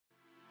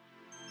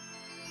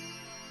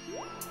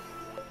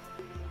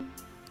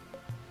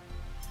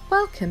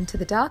Welcome to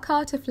the Dark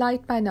Art of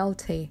Light by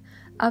Nulty,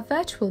 our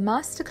virtual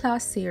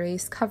masterclass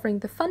series covering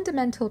the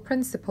fundamental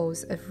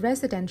principles of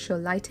residential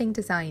lighting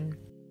design.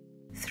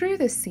 Through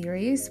this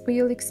series,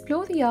 we'll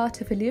explore the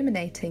art of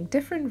illuminating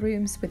different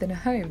rooms within a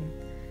home.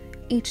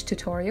 Each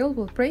tutorial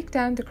will break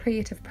down the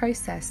creative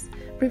process,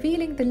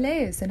 revealing the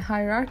layers and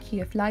hierarchy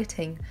of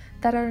lighting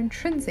that are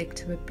intrinsic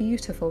to a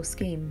beautiful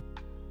scheme.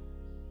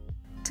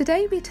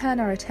 Today we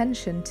turn our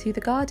attention to the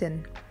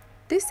garden.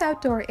 This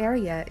outdoor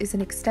area is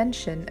an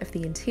extension of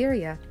the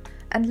interior,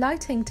 and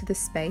lighting to the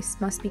space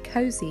must be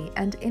cozy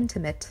and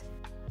intimate.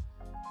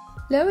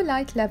 Lower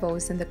light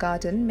levels in the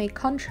garden may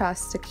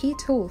contrast a key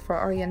tool for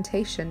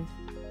orientation.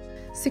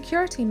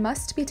 Security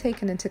must be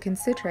taken into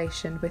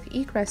consideration with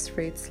egress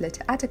routes lit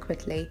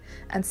adequately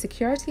and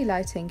security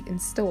lighting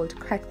installed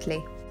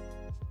correctly.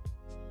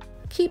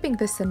 Keeping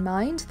this in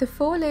mind, the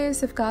 4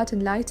 layers of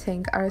garden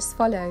lighting are as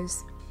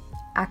follows: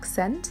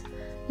 accent,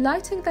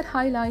 lighting that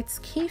highlights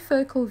key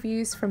focal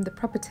views from the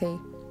property;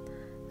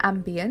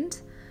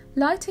 ambient,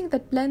 lighting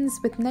that blends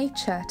with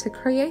nature to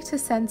create a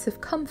sense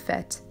of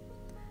comfort;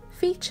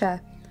 feature,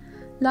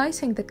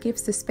 lighting that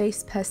gives the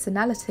space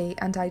personality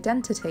and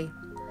identity.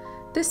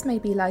 This may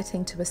be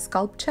lighting to a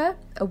sculpture,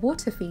 a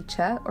water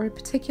feature, or a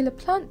particular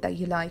plant that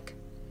you like.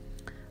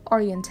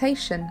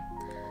 Orientation,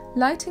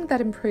 lighting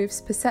that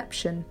improves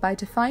perception by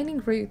defining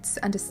routes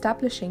and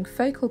establishing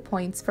focal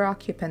points for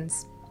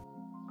occupants.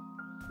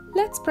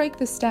 Let's break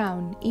this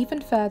down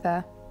even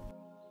further.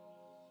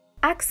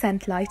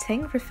 Accent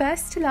lighting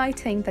refers to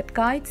lighting that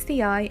guides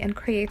the eye and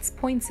creates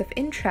points of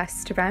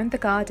interest around the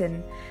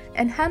garden,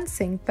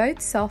 enhancing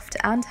both soft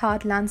and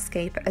hard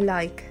landscape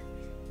alike.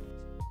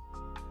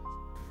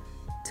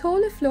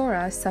 Taller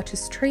flora such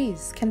as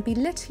trees can be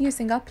lit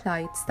using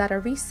uplights that are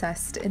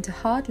recessed into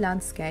hard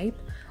landscape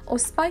or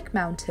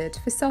spike-mounted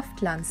for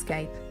soft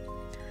landscape.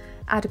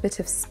 Add a bit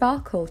of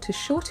sparkle to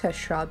shorter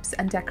shrubs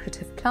and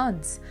decorative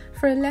plants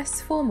for a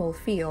less formal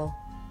feel.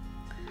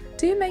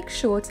 Do make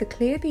sure to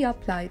clear the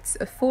uplights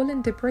of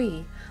fallen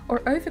debris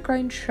or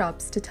overgrown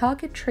shrubs to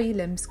target tree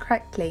limbs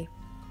correctly.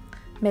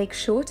 Make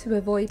sure to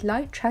avoid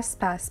light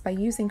trespass by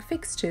using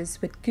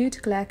fixtures with good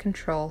glare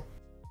control.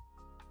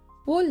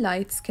 Wall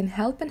lights can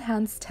help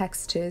enhance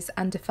textures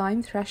and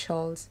define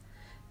thresholds.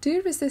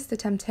 Do resist the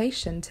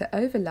temptation to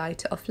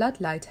overlight or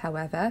floodlight,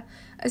 however,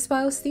 as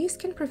whilst these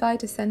can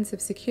provide a sense of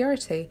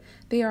security,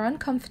 they are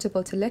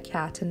uncomfortable to look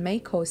at and may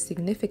cause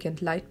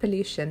significant light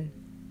pollution.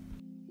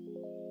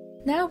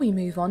 Now we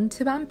move on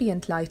to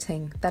ambient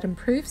lighting that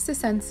improves the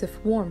sense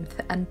of warmth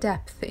and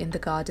depth in the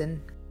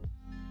garden.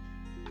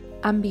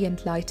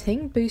 Ambient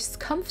lighting boosts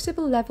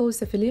comfortable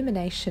levels of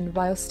illumination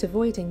whilst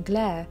avoiding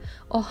glare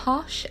or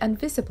harsh and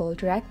visible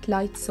direct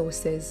light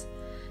sources.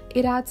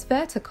 It adds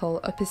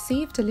vertical or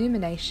perceived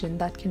illumination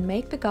that can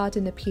make the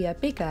garden appear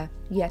bigger,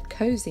 yet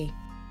cozy.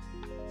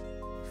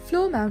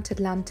 Floor-mounted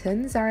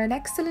lanterns are an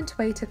excellent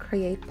way to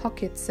create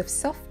pockets of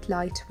soft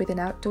light within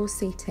outdoor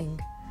seating.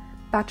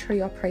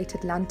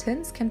 Battery-operated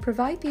lanterns can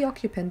provide the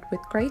occupant with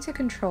greater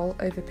control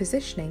over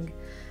positioning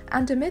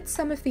and omit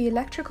some of the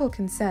electrical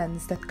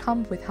concerns that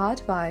come with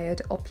hardwired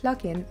or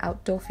plug-in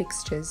outdoor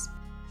fixtures.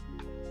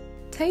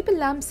 Table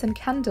lamps and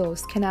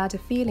candles can add a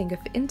feeling of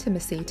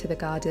intimacy to the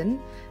garden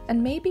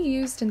and may be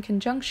used in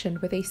conjunction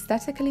with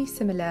aesthetically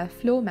similar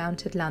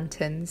floor-mounted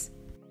lanterns.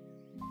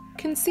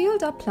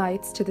 Concealed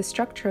uplights to the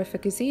structure of a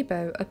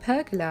gazebo or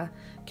pergola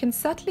can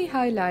subtly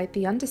highlight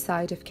the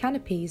underside of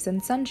canopies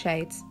and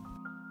sunshades.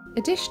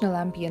 Additional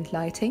ambient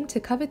lighting to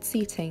covered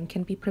seating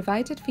can be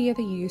provided via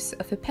the use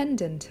of a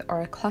pendant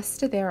or a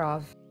cluster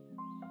thereof.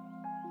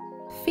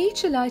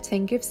 Feature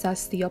lighting gives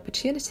us the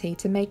opportunity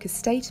to make a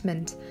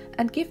statement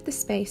and give the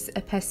space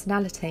a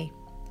personality.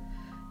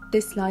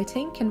 This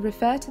lighting can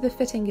refer to the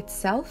fitting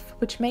itself,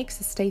 which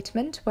makes a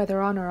statement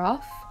whether on or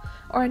off,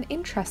 or an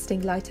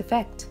interesting light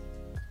effect.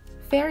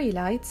 Fairy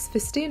lights,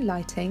 festoon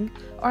lighting,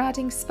 or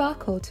adding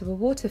sparkle to a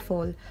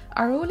waterfall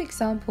are all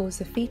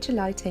examples of feature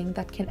lighting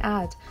that can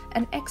add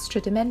an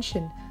extra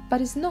dimension but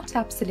is not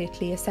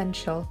absolutely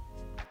essential.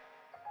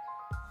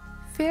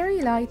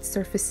 Fairy lights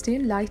or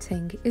festoon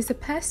lighting is a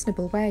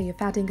personable way of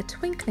adding a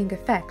twinkling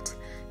effect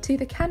to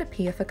the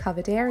canopy of a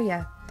covered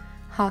area,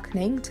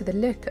 harkening to the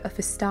look of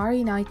a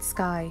starry night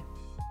sky.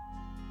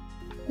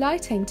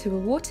 Lighting to a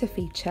water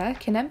feature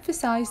can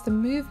emphasize the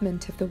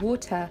movement of the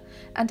water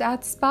and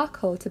add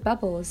sparkle to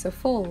bubbles or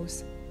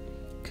falls.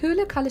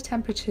 Cooler color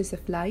temperatures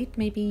of light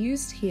may be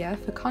used here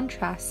for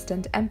contrast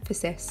and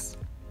emphasis.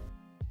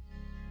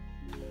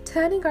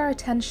 Turning our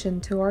attention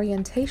to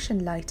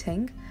orientation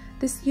lighting,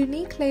 this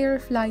unique layer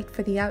of light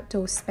for the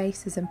outdoor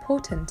space is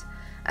important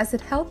as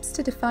it helps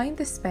to define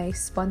the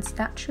space once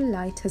natural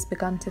light has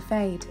begun to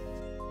fade.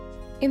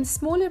 In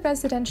smaller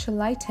residential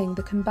lighting,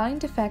 the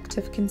combined effect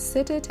of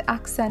considered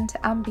accent,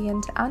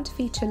 ambient and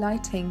feature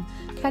lighting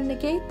can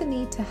negate the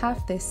need to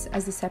have this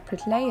as a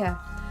separate layer,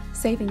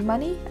 saving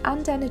money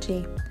and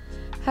energy.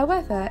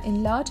 However,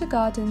 in larger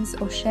gardens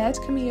or shared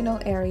communal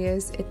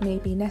areas, it may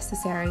be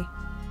necessary.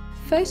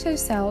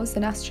 Photocells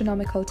and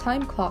astronomical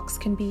time clocks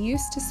can be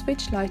used to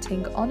switch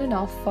lighting on and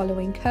off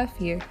following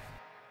curfew.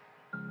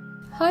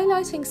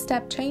 Highlighting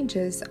step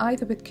changes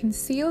either with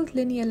concealed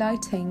linear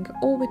lighting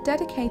or with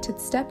dedicated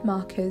step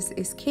markers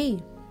is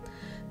key.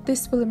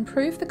 This will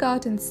improve the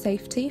garden's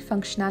safety,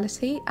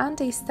 functionality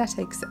and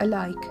aesthetics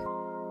alike.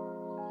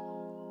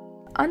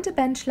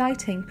 Underbench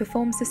lighting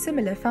performs a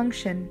similar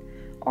function,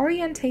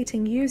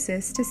 orientating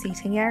users to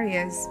seating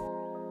areas.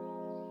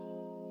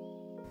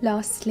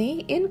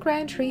 Lastly,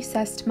 in-ground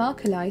recessed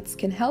marker lights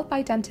can help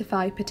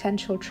identify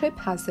potential trip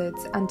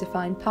hazards and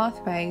define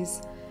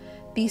pathways.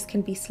 These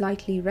can be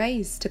slightly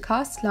raised to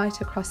cast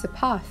light across a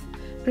path,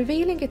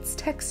 revealing its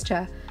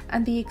texture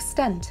and the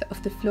extent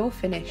of the floor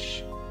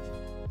finish.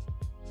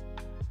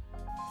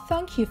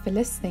 Thank you for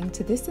listening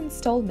to this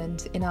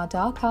installment in our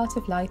Dark Art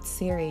of Light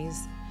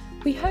series.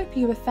 We hope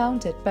you have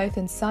found it both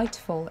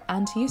insightful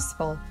and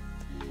useful.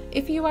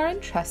 If you are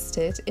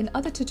interested in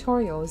other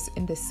tutorials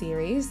in this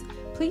series,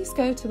 please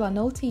go to our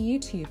Nulty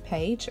YouTube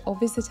page or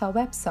visit our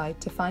website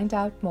to find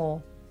out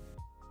more.